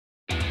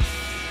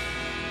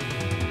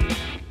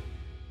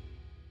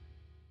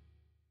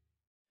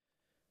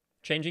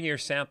Changing your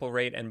sample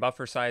rate and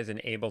buffer size in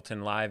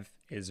Ableton Live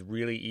is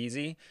really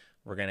easy.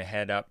 We're going to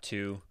head up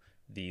to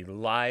the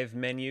Live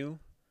menu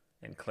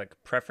and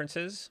click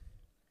Preferences.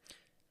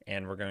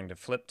 And we're going to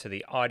flip to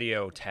the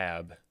Audio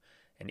tab.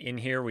 And in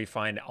here we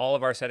find all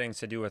of our settings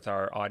to do with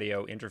our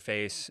audio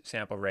interface,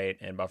 sample rate,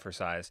 and buffer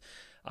size.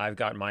 I've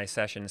got my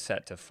session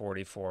set to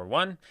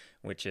 44.1,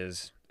 which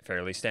is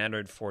fairly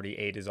standard.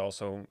 48 is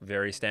also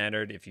very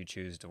standard. If you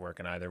choose to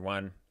work in either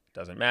one,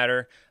 doesn't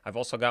matter. I've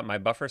also got my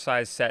buffer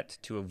size set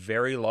to a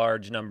very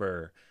large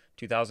number,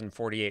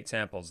 2048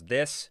 samples.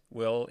 This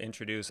will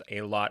introduce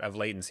a lot of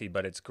latency,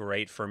 but it's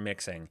great for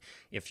mixing.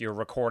 If you're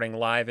recording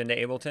live into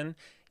Ableton,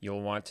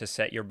 you'll want to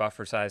set your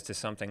buffer size to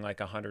something like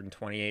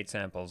 128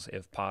 samples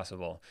if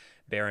possible.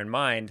 Bear in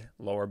mind,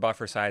 lower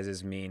buffer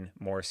sizes mean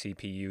more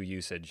CPU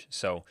usage.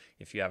 So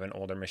if you have an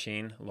older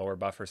machine, lower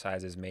buffer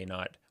sizes may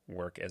not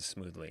work as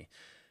smoothly.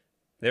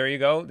 There you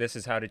go. This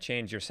is how to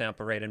change your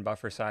sample rate and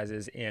buffer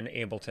sizes in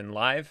Ableton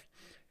Live.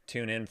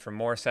 Tune in for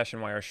more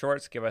Sessionwire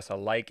shorts. Give us a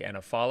like and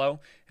a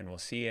follow, and we'll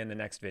see you in the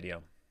next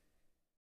video.